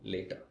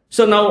later.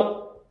 So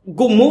now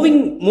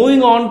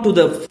moving on to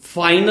the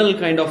final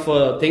kind of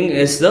thing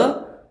is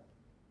the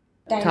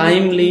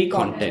timely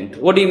content.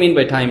 What do you mean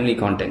by timely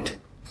content?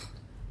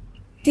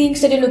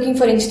 Things that you're looking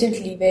for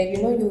instantly, where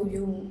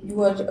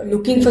you are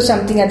looking for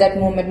something at that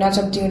moment, not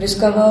something you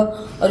discover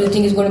or you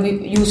think is going to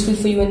be useful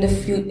for you in the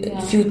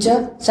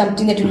future,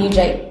 something that you need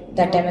right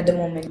that time at the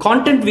moment.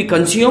 Content we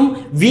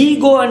consume, we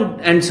go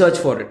and search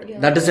for it. Yeah.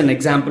 That is an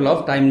example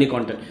of timely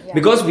content,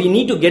 because we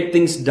need to get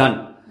things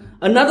done.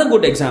 Another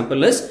good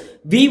example is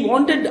we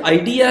wanted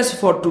ideas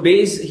for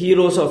today's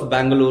heroes of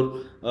Bangalore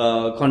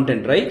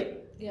content, right?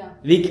 Yeah.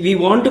 We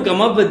want to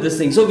come up with this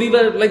thing, so we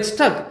were like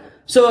stuck.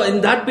 So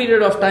in that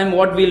period of time,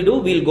 what we'll do,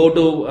 we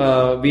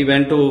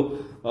went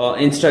to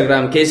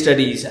Instagram case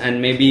studies,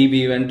 and maybe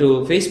we went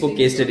to Facebook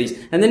case studies,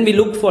 and then we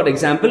looked for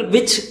example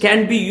which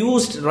can be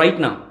used right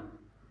now.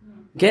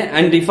 Okay,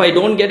 and if I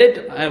don't get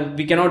it,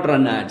 we cannot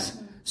run ads.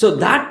 So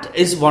that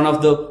is one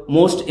of the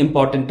most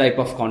important type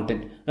of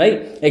content,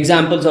 right?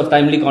 Examples of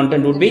timely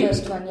content would be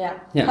first one,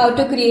 how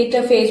to create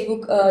a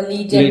Facebook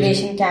lead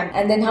generation campaign,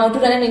 and then how to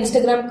run an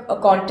Instagram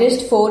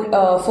contest for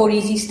 4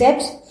 easy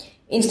steps.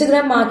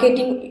 Instagram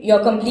marketing,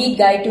 your complete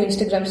guide to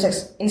Instagram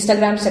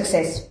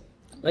success.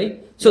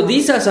 Right. So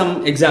these are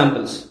some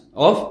examples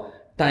of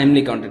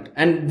timely content,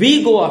 and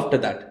we go after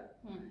that.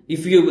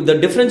 The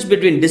difference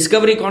between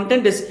discovery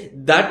content is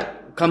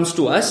that comes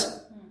to us,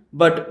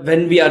 but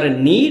when we are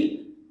in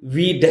need,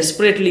 we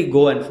desperately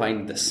go and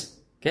find this.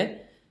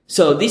 Okay.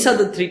 So these are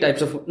the 3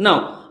 types of.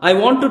 Now I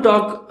want to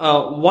talk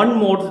one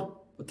more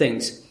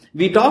things.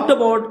 We talked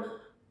about,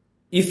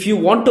 if you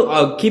want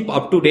to keep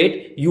up to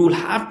date, you will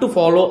have to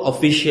follow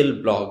official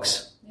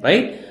blogs,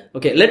 right?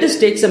 Okay, let us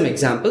take some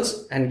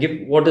examples and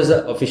give what is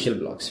the official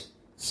blogs.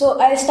 So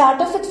I'll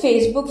start off with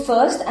Facebook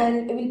first,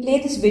 and we'll play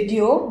this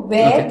video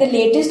where the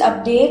latest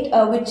update,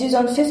 which is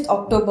on 5th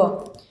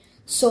October.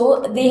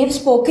 So they have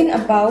spoken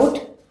about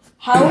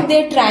how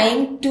they're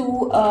trying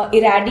to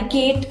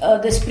eradicate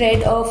the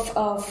spread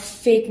of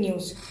fake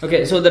news.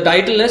 Okay, so the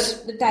title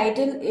is? The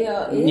title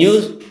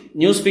is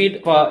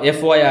Newsfeed for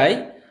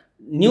FYI.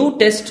 New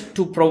test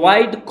to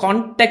provide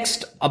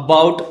context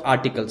about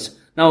articles.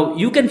 Now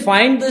you can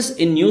find this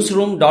in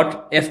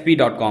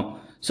newsroom.fp.com.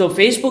 So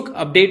Facebook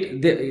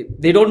update,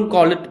 they don't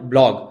call it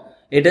blog.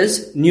 It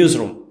is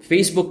newsroom,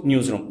 Facebook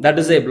newsroom. That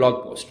is a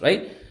blog post,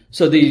 right?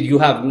 So you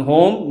have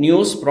home,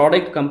 news,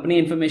 product, company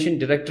information,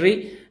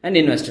 directory, and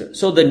investor.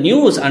 So the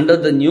news, under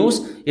the news,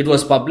 it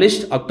was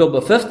published October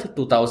 5th,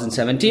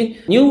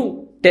 2017.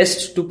 New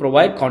test to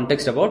provide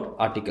context about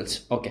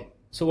articles. Okay.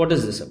 So what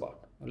is this about?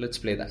 Let's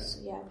play that.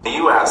 In the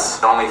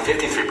US, only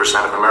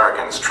 53% of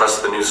Americans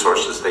trust the news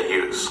sources they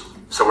use.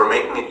 So we're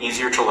making it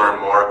easier to learn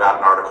more about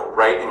an article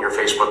right in your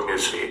Facebook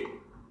newsfeed.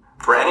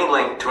 For any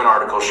link to an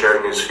article shared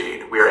in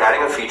newsfeed, we are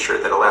adding a feature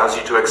that allows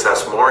you to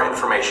access more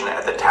information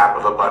at the tap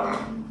of a button.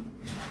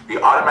 We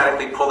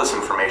automatically pull this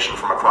information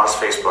from across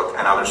Facebook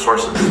and other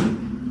sources.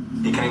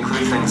 It can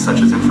include things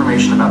such as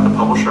information about the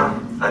publisher,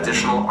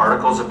 additional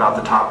articles about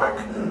the topic,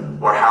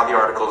 or how the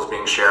article is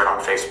being shared on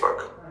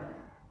Facebook.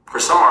 For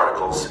some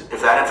articles,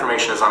 if that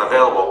information is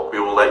unavailable, we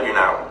will let you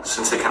know,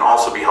 since it can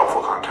also be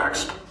helpful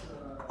context.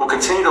 We'll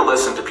continue to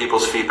listen to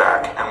people's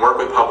feedback and work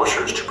with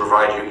publishers to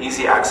provide you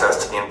easy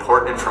access to the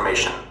important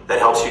information that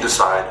helps you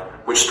decide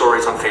which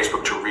stories on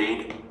Facebook to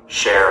read,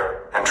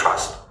 share, and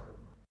trust.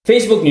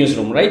 Facebook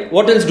newsroom, right?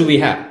 What else do we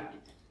have?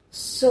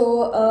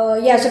 So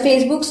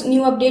Facebook's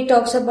new update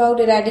talks about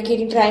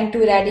trying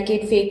to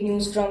eradicate fake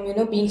news from,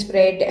 being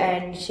spread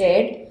and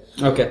shared.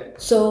 Okay.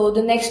 So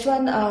the next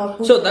one.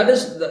 So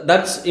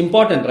that's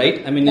important,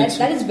 right? I mean,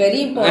 that is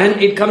very important,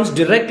 and it comes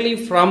directly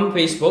from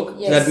Facebook.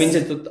 Yes. That means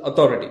it's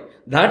authority.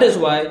 That is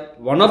why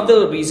one of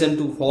the reason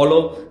to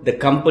follow the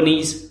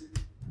company's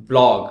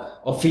blog,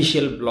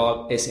 official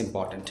blog, is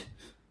important.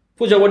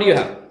 Pooja, what do you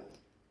have?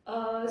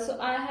 So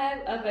I have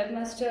a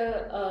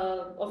Webmaster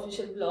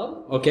official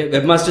blog. Okay,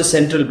 Webmaster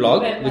Central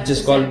blog, which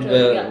is called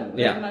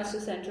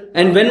Webmaster Central blog.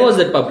 And when was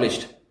that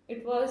published?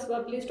 It was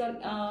published on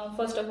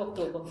 1st of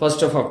October.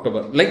 1st of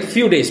October, like a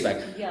few days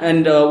back. Yeah.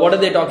 And what are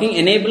they talking?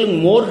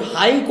 Enabling more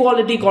high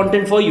quality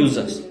content for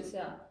users.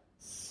 Yeah.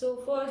 So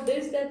for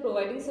this, they're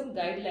providing some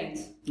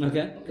guidelines.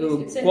 Okay.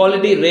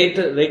 Quality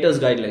raters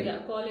guideline. Yeah,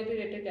 quality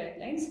rated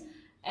guidelines.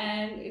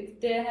 And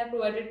they have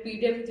provided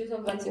PDF which is of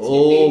 160 pages.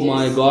 Oh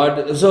my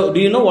god. So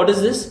do you know what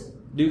is this?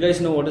 Do you guys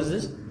know what is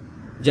this?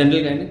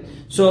 General guideline.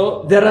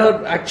 So there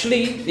are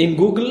actually, in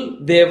Google,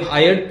 they have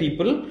hired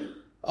people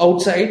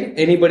outside,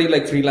 anybody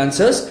like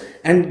freelancers,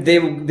 and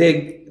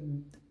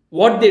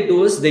what they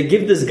do is they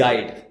give this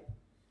guide.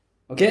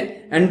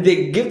 Okay. And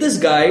they give this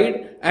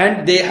guide,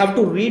 and they have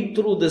to read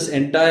through this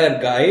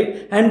entire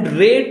guide and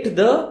rate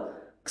the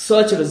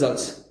search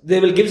results. They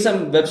will give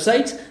some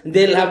websites,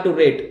 they'll have to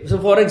rate. So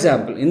for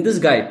example, in this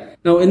guide,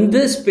 now in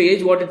this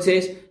page, what it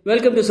says,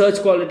 welcome to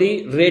search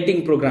quality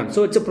rating program.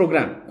 So it's a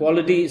program,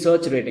 quality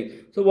search rating.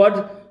 So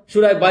what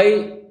should I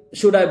buy?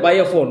 Should I buy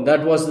a phone?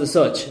 That was the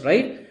search,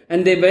 right?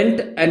 And they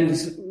went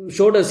and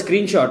showed a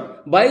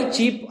screenshot. Buy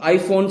cheap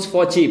iPhones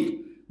for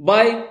cheap.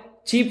 Buy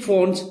cheap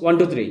phones 1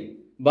 to 3.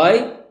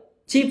 Buy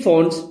cheap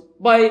phones,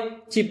 buy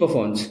cheaper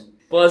phones.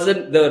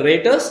 The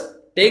raters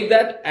take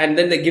that and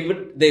then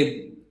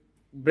they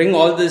bring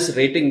all this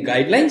rating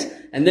guidelines,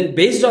 and then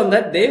based on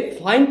that, they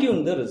fine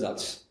tune the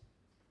results.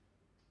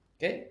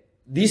 Okay.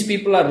 These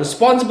people are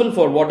responsible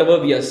for whatever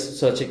we are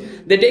searching.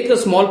 They take a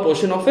small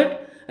portion of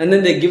it and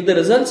then they give the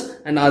results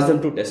and ask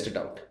them to test it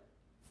out.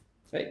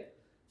 Right?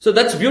 So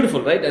that's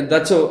beautiful, right? And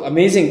that's an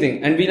amazing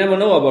thing. And we never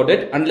know about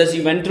it unless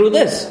you went through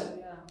this.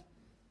 Yeah.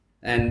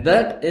 And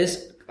that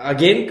is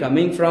again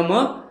coming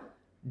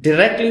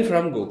directly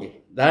from Google.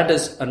 That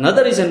is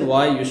another reason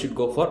why you should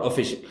go for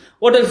official.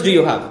 What else do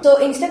you have? So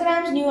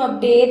Instagram's new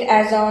update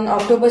as on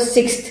October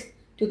 6th,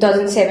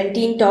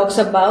 2017 talks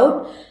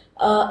about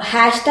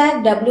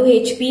hashtag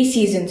WHP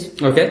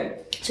seasons. Okay.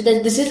 So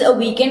this is a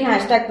weekend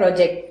hashtag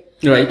project.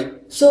 Right.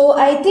 So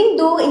I think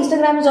though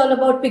Instagram is all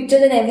about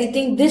pictures and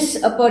everything, this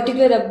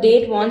particular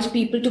update wants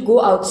people to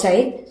go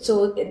outside.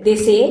 So they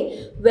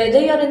say whether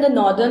you're in the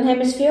northern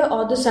hemisphere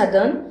or the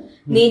southern,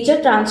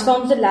 nature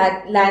transforms the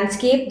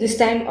landscape this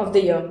time of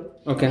the year.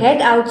 Okay.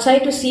 Head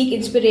outside to seek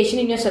inspiration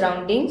in your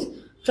surroundings,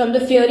 from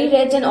the fiery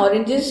reds and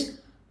oranges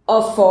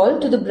of fall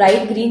to the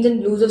bright greens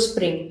and blues of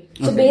spring.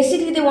 So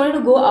basically they wanted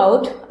to go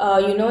out,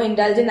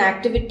 indulge in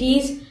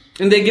activities.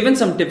 And they're given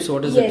some tips.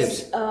 What is the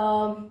tips?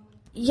 So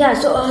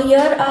here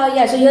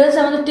are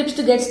some of the tips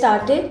to get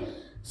started.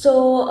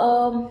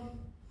 So,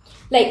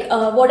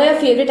 what are your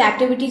favorite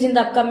activities in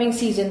the upcoming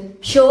season?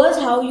 Show us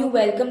how you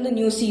welcome the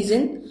new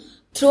season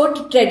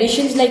through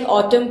traditions like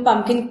autumn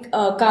pumpkin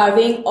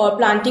carving or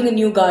planting a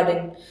new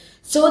garden.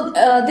 So,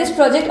 this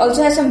project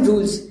also has some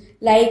rules.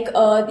 Like,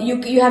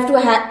 you have to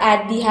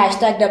add the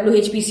hashtag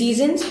WHP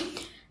seasons.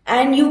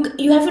 And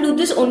you have to do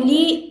this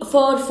only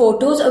for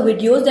photos or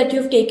videos that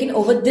you've taken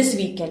over this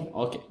weekend.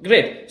 Okay,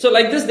 great. So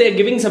like this, they're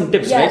giving some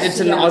tips, Yes, right? It's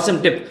an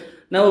awesome tip.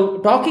 Now,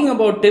 talking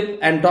about tip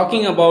and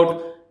talking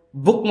about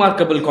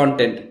bookmarkable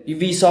content,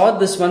 we saw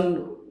this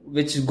one,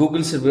 which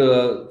Google's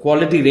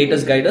quality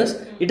raters guide us.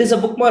 It is a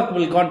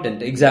bookmarkable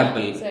content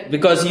example. Exactly.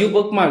 Because you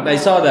bookmarked, I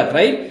saw that,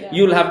 right? Yeah.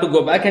 You'll have to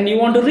go back and you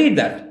want to read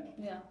that.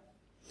 Yeah.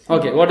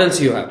 Okay, what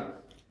else you have?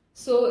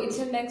 So it's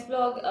a next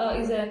blog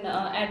is an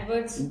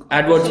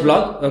AdWords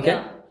blog, okay.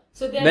 Yeah.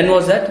 So When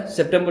was that?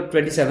 September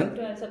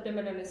 27th?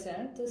 September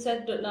 27th. So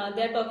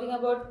they are talking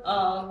about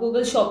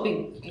Google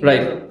Shopping in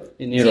Right, Europe.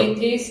 in Europe.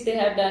 They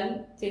have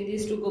done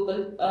changes to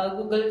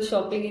Google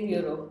Shopping in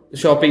Europe.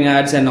 Shopping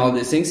ads and all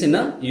these things in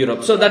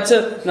Europe. So that's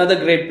another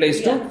great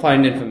place to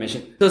find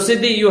information. So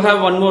Siddhi, you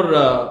have one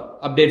more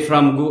update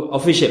from Google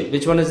official.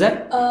 Which one is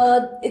that?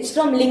 It's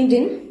from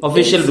LinkedIn.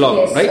 Official blog,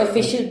 yes, right?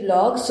 Official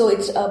blog. So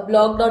it's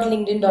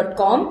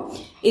blog.linkedin.com.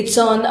 It's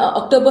on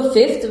October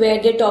 5th,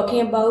 where they're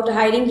talking about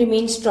hiring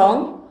remains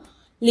strong.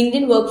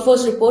 LinkedIn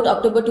Workforce Report,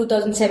 October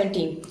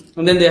 2017.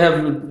 And then they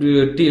have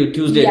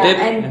Tuesday tip.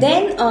 And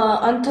then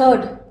on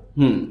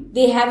 3rd,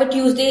 they have a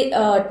Tuesday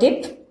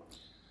tip.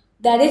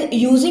 That is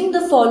using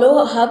the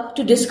Follow Hub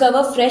to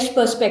discover fresh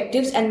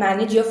perspectives and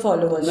manage your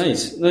followers.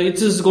 Nice. No,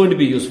 it is going to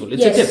be useful.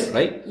 It's a tip,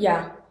 right?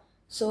 Yeah.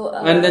 So.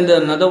 And then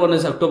another one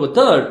is October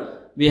 3rd.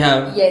 We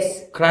have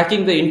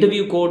cracking the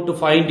interview code to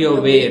find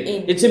your way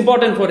in. It's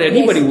important for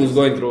anybody who's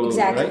going through,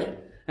 right?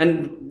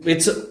 And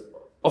it's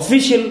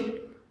official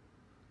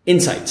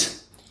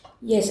insights.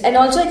 Yes, and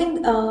also I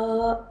think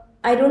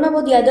I don't know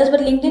about the others, but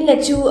LinkedIn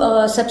lets you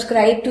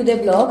subscribe to their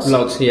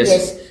blogs.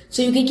 Yes.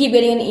 So you can keep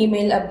getting an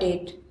email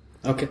update.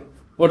 Okay.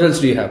 What else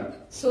do you have?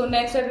 So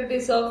next update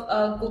is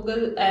of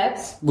Google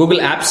Apps. Google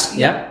Apps,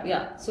 yeah.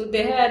 Yeah. So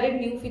they have added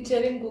new feature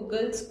in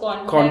Google's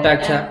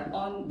Contacts app.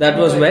 That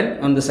was when?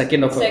 On the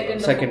 2nd of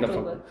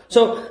October.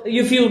 So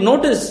if you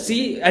notice,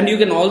 and you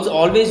can also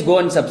always go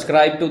and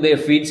subscribe to their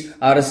feeds,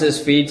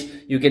 RSS feeds.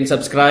 You can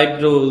subscribe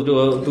to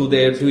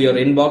your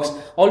inbox.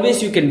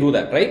 Always you can do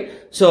that, right?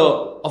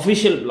 So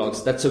official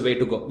blogs, that's the way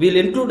to go. We'll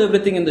include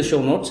everything in the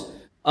show notes.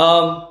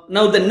 Now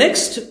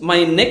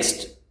my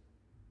next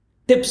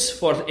tips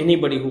for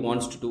anybody who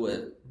wants to do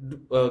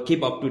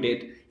keep up to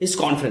date is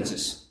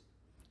conferences.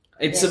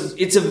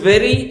 It's a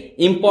very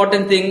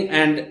important thing,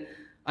 and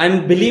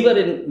I'm a believer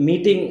in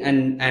meeting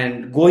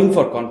and going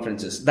for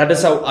conferences. That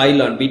is how I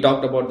learned. We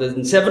talked about this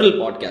in several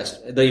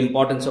podcasts, the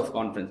importance of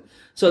conference.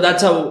 So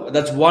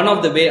that's one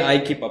of the way I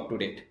keep up to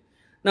date.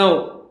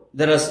 Now,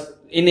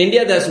 in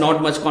India, there's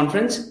not much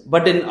conference,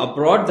 but in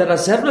abroad, there are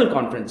several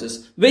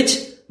conferences, which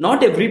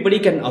not everybody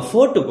can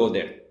afford to go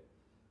there.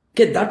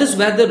 Okay, that is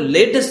where the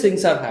latest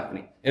things are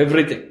happening.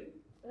 Everything.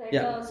 Right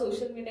now,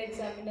 Social Media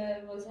Examiner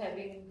was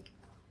having...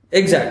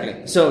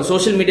 Exactly. So,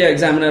 Social Media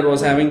Examiner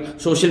was having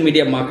Social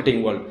Media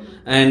Marketing World.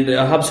 And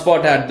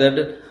HubSpot had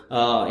that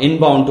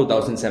Inbound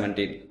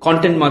 2017.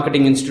 Content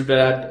Marketing Institute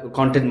had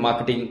Content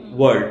Marketing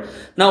World.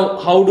 Now,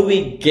 how do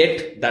we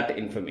get that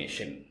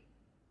information?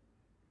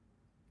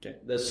 Okay,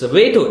 there's a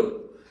way to it.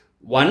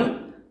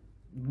 One,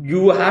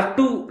 you have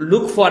to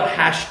look for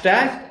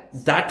hashtag.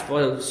 That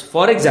was,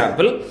 for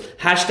example,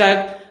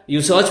 hashtag,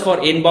 you search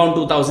for Inbound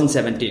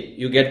 2017,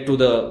 you get to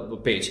the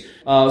page.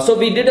 So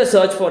we did a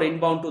search for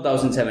Inbound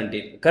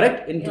 2017,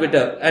 correct? In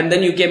Twitter. And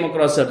then you came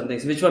across certain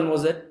things. Which one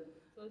was it?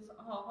 So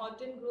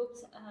Houghton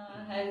Groups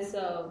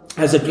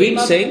has a tweet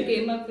saying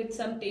came up with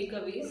some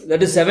takeaways.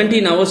 That is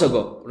 17 hours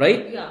ago,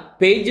 right? Yeah.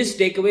 Pages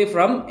takeaway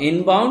from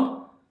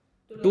Inbound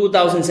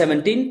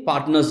 2017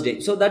 Partners Day.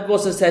 So that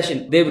was a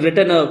session. They've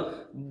written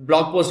a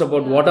blog post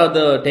about what are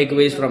the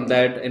takeaways from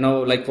that.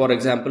 Like for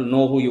example,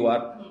 know who you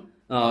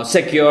are,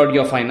 secured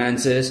your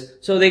finances.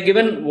 So they've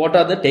given what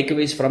are the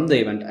takeaways from the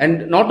event.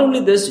 And not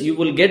only this, you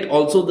will get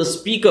also the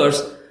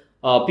speakers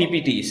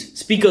PPTs,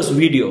 speakers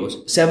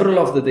videos, several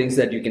of the things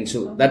that you can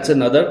do. That's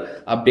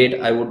another update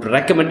I would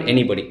recommend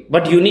anybody.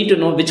 But you need to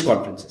know which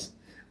conferences.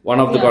 One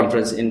of the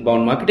conference,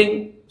 Inbound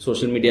Marketing,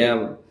 Social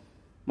Media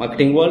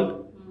Marketing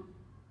World,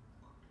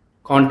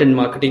 Content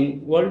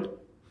Marketing World,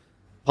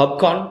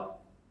 PubCon,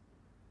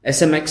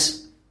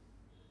 SMX.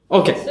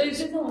 Okay. So it is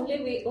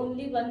the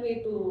only one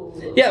way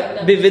to...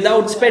 Yeah,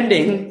 without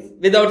spending,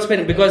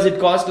 because it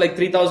costs like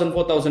 $3,000,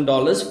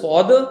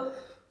 $4,000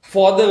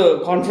 for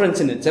the conference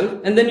in itself,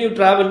 and then you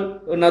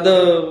travel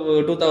another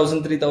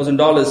 $2,000,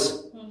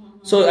 $3,000.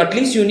 So at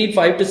least you need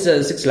 5 to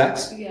 6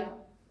 lakhs. Yeah.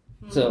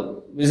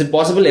 So is it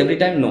possible every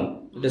time?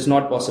 No, it is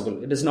not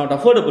possible. It is not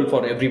affordable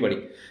for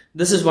everybody.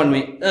 This is one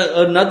way.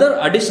 Another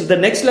addition, the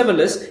next level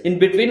is in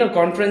between a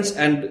conference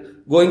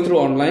and going through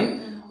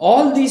online.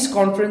 All these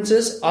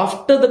conferences,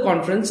 after the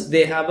conference,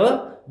 they have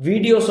a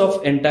videos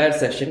of entire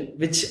session,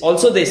 which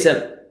also they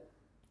sell.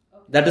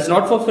 That is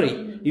not for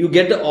free. You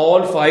get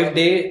all 5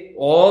 day,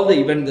 all the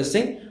event, this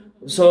thing.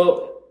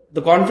 So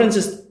the conference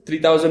is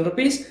 3,000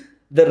 rupees.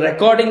 The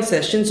recording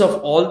sessions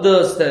of all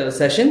the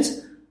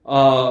sessions,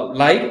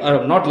 live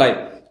or not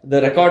live,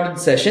 the recorded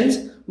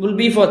sessions will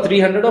be for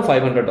 $300 or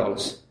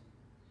 $500,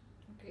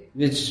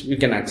 which you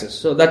can access.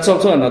 So that's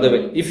also another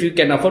way. If you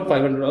can afford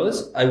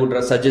 $500, I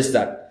would suggest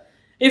that.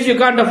 If you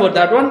can't afford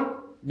that one,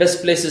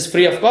 best place is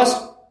free of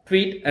cost,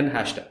 tweet and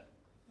hashtag.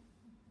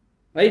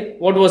 Right?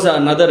 What was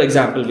another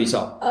example we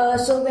saw?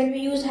 So when we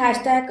used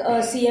hashtag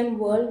CM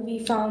World, we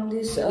found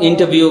this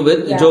interview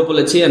with Joe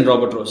Pulizzi and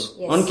Robert Rose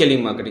on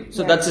Killing Marketing.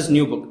 So Yeah. that's his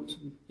new book.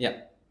 Yeah.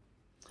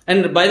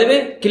 And by the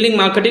way, Killing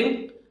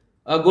Marketing,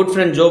 a good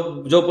friend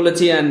Joe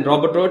Pulizzi and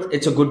Robert Rose,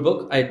 it's a good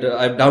book. I've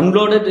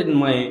downloaded it in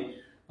my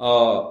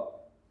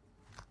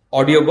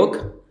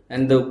audiobook.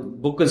 And the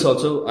book is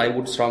also, I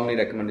would strongly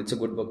recommend. It's a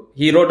good book.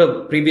 He wrote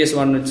a previous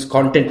one, it's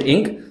Content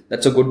Inc.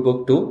 That's a good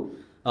book too.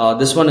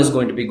 This one is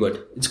going to be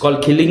good. It's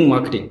called Killing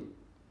Marketing.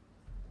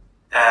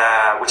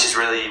 Which is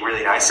really,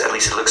 really nice. At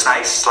least it looks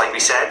nice, like we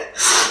said.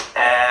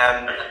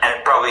 And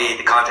probably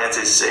the content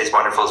is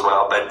wonderful as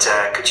well. But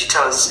could you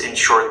tell us, in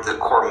short, the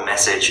core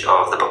message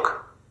of the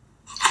book?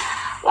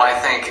 Well, I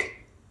think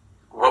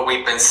what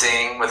we've been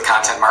seeing with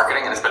content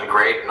marketing, and it's been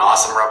great, an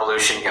awesome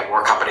revolution. You get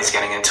more companies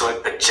getting into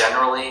it, but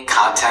generally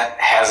content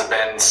has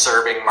been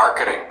serving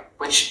marketing,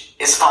 which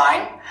is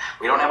fine.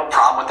 We don't have a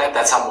problem with that.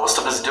 That's how most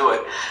of us do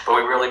it. But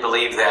we really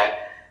believe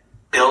that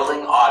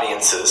building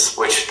audiences,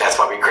 which that's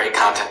why we create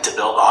content, to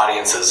build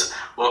audiences,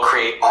 will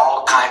create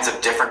all kinds of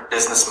different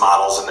business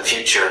models in the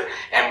future.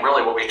 And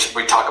really what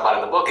we talk about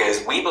in the book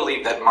is we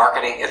believe that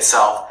marketing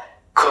itself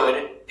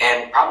could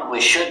and probably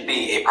should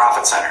be a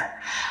profit center.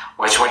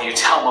 Which when you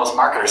tell most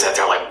marketers that,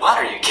 they're like, what,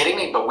 are you kidding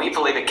me? But we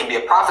believe it can be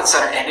a profit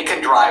center and it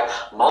can drive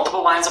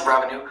multiple lines of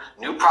revenue,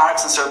 new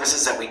products and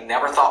services that we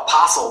never thought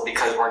possible,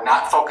 because we're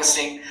not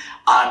focusing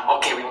on,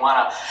 okay, we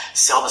want to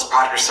sell this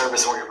product or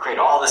service and we're going to create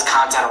all this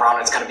content around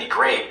it, it's going to be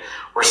great.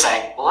 We're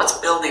saying, well, let's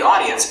build the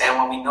audience, and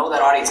when we know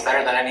that audience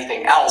better than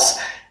anything else,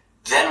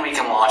 then we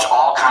can launch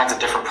all kinds of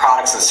different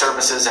products and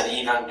services and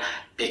even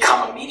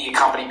become a media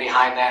company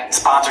behind that, and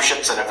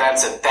sponsorships and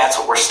events, and that's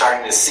what we're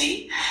starting to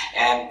see.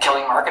 And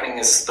Killing Marketing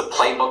is the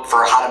playbook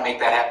for how to make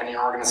that happen in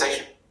your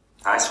organization.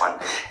 Nice one.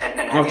 And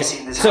have you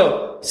seen this?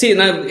 So, see,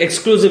 now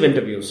exclusive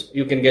interviews.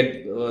 You can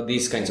get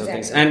these kinds of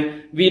things.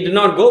 And we did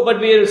not go, but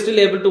we are still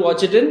able to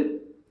watch it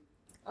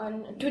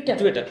on Twitter.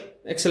 Twitter.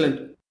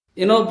 Excellent.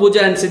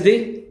 Pooja and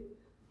Siddhi,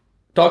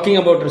 talking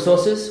about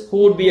resources,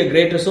 who would be a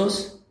great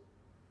resource?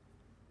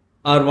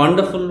 Our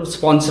wonderful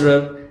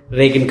sponsor,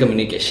 Reagan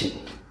Communication.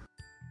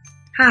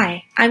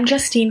 Hi, I'm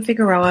Justine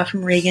Figueroa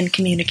from Reagan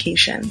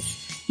Communications.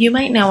 You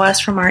might know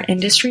us from our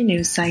industry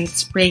news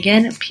sites,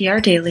 Reagan, PR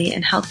Daily,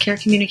 and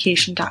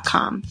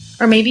healthcarecommunication.com.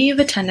 Or maybe you've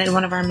attended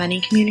one of our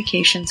many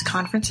communications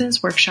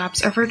conferences,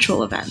 workshops, or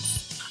virtual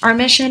events. Our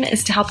mission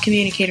is to help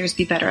communicators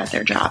be better at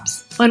their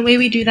jobs. One way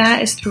we do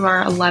that is through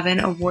our 11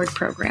 award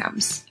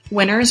programs.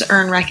 Winners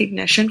earn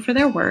recognition for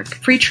their work,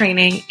 free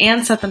training,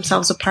 and set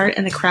themselves apart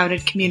in the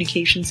crowded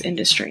communications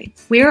industry.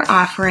 We are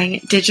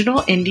offering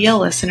Digital India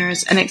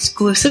listeners an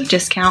exclusive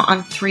discount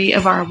on 3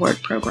 of our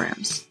award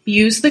programs.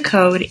 Use the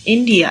code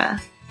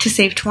INDIA to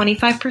save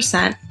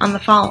 25% on the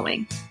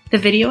following: the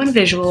Video and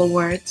Visual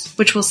Awards,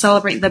 which will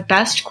celebrate the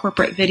best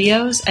corporate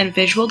videos and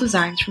visual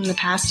designs from the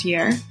past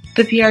year;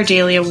 the PR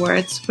Daily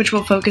Awards, which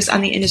will focus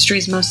on the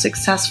industry's most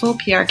successful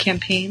PR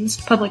campaigns,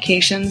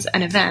 publications,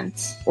 and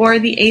events, or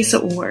the ACE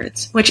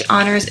Awards, which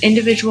honors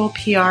individual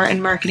PR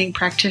and marketing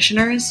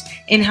practitioners,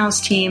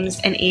 in-house teams,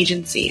 and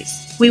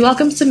agencies. We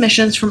welcome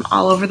submissions from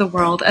all over the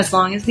world as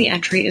long as the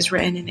entry is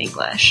written in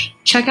English.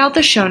 Check out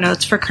the show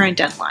notes for current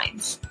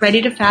deadlines.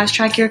 Ready to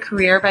fast-track your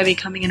career by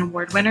becoming an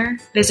award winner?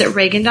 Visit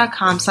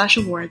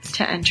Reagan.com/awards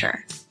to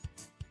enter.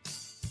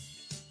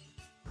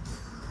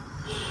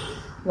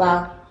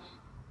 Wow.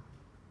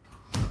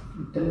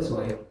 Tell us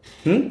why.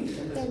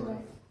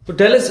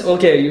 Tell us,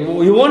 okay,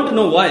 you want to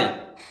know why?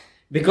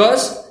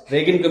 Because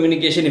Reagan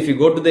Communication, if you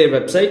go to their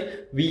website,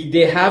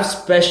 they have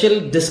special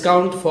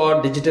discount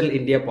for Digital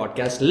India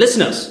podcast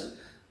listeners.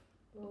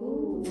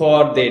 Ooh.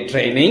 For their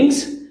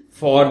trainings,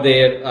 for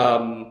their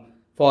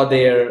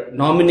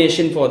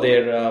nomination, for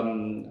their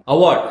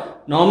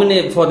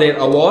for their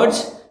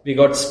awards. We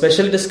got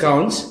special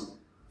discounts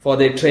for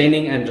their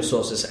training and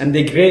resources, and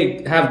they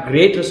have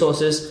great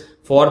resources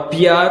for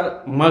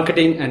PR,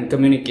 marketing, and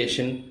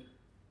communication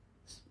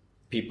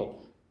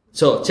people.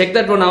 So check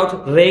that one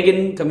out,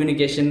 Reagan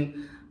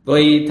Communication.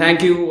 Boy,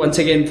 thank you once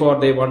again for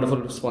their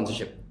wonderful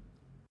sponsorship.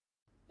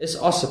 It's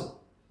awesome.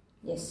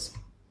 Yes.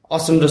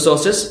 Awesome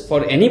resources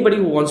for anybody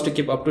who wants to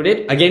keep up to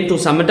date. Again, to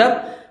sum it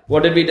up,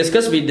 what did we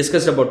discuss? We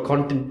discussed about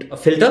content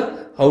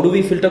filter. How do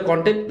we filter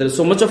content? There is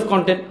so much of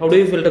content. How do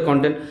we filter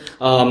content?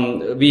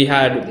 We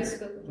had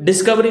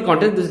discovery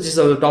content, which is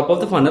on the top of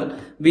the funnel.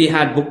 We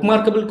had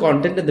bookmarkable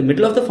content in the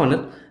middle of the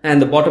funnel,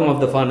 and the bottom of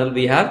the funnel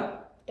we have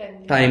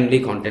timely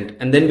content.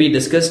 And then we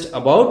discussed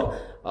about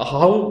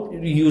how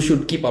you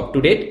should keep up to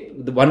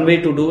date. The one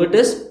way to do it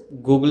is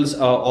Google's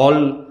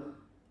all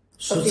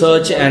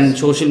search and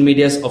social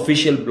media's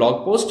official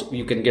blog post.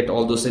 You can get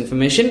all those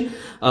information.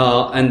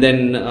 And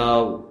then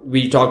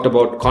we talked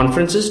about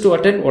conferences to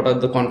attend. What are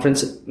the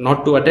conferences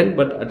not to attend,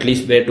 but at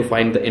least where to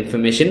find the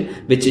information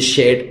which is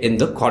shared in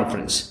the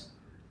conference.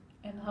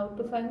 How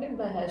to find it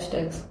by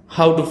hashtags.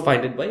 How to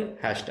find it by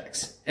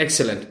hashtags.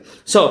 Excellent.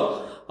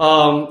 So,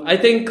 I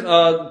think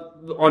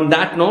on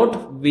that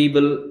note, we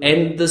will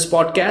end this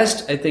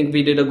podcast. I think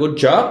we did a good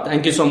job.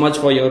 Thank you so much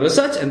for your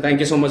research, and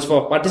thank you so much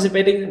for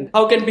participating.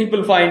 How can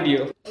people find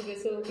you? Okay,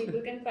 so people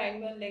can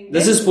find me on LinkedIn.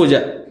 This is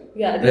Pooja.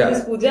 Yeah, this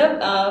is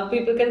Pooja.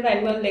 People can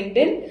find me on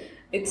LinkedIn.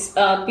 It's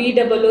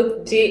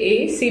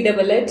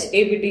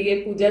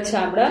POOJACHHABDA Pooja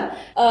Chhabra.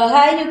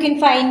 Hi, you can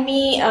find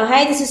me.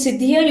 Hi, this is Siddhi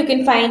here. You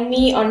can find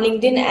me on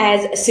LinkedIn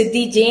as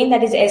Siddhi Jain.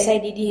 That is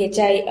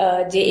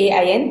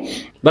SIDDHIJAIN.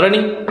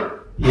 Bharani?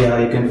 Yeah,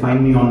 you can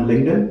find me on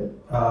LinkedIn.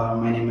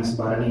 My name is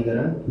Bharani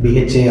Dharan.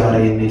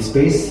 BHARANA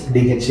space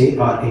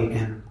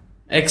DHARAN.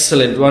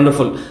 Excellent,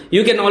 wonderful.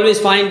 You can always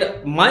find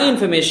my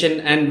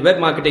information and Web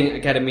Marketing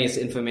Academy's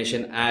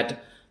information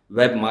at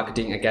Web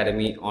Marketing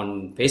Academy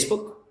on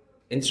Facebook,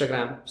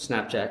 Instagram,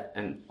 Snapchat,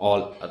 and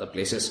all other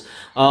places.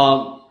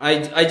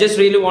 I just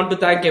really want to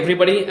thank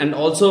everybody, and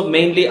also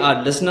mainly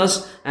our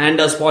listeners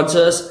and our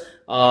sponsors.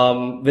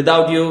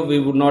 Without you, we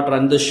would not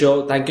run the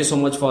show. Thank you so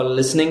much for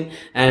listening,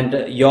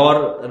 and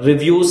your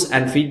reviews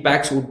and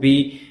feedbacks would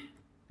be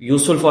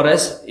useful for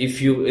us.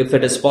 If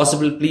it is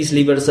possible, please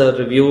leave us a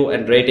review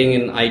and rating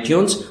in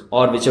iTunes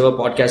or whichever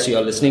podcast you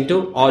are listening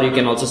to, or you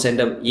can also send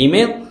an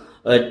email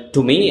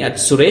to me at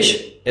Suresh,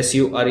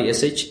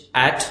 SURESH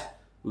at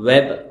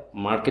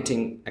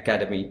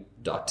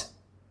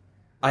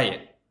webmarketingacademy.in.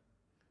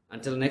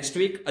 Until next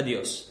week,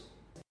 adios.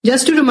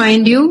 Just to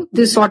remind you,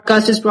 this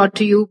podcast is brought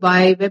to you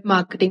by Web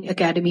Marketing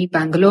Academy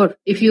Bangalore.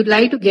 If you'd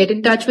like to get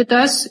in touch with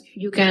us,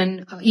 you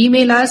can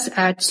email us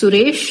at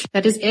Suresh,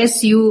 that is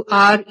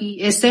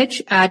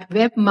SURESH at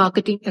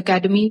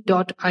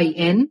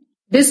webmarketingacademy.in.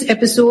 This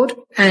episode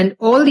and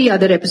all the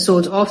other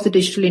episodes of the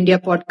Digital India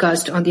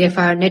podcast on the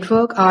FIR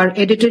network are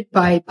edited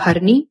by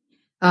Bharani.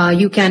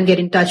 You can get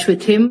in touch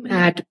with him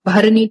at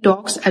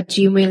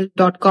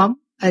bharanitalks@gmail.com.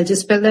 I'll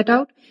just spell that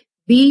out.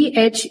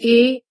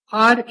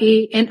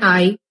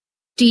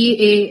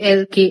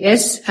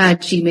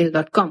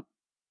 BHARANITALKS@gmail.com.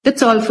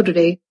 That's all for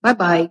today. Bye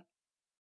bye.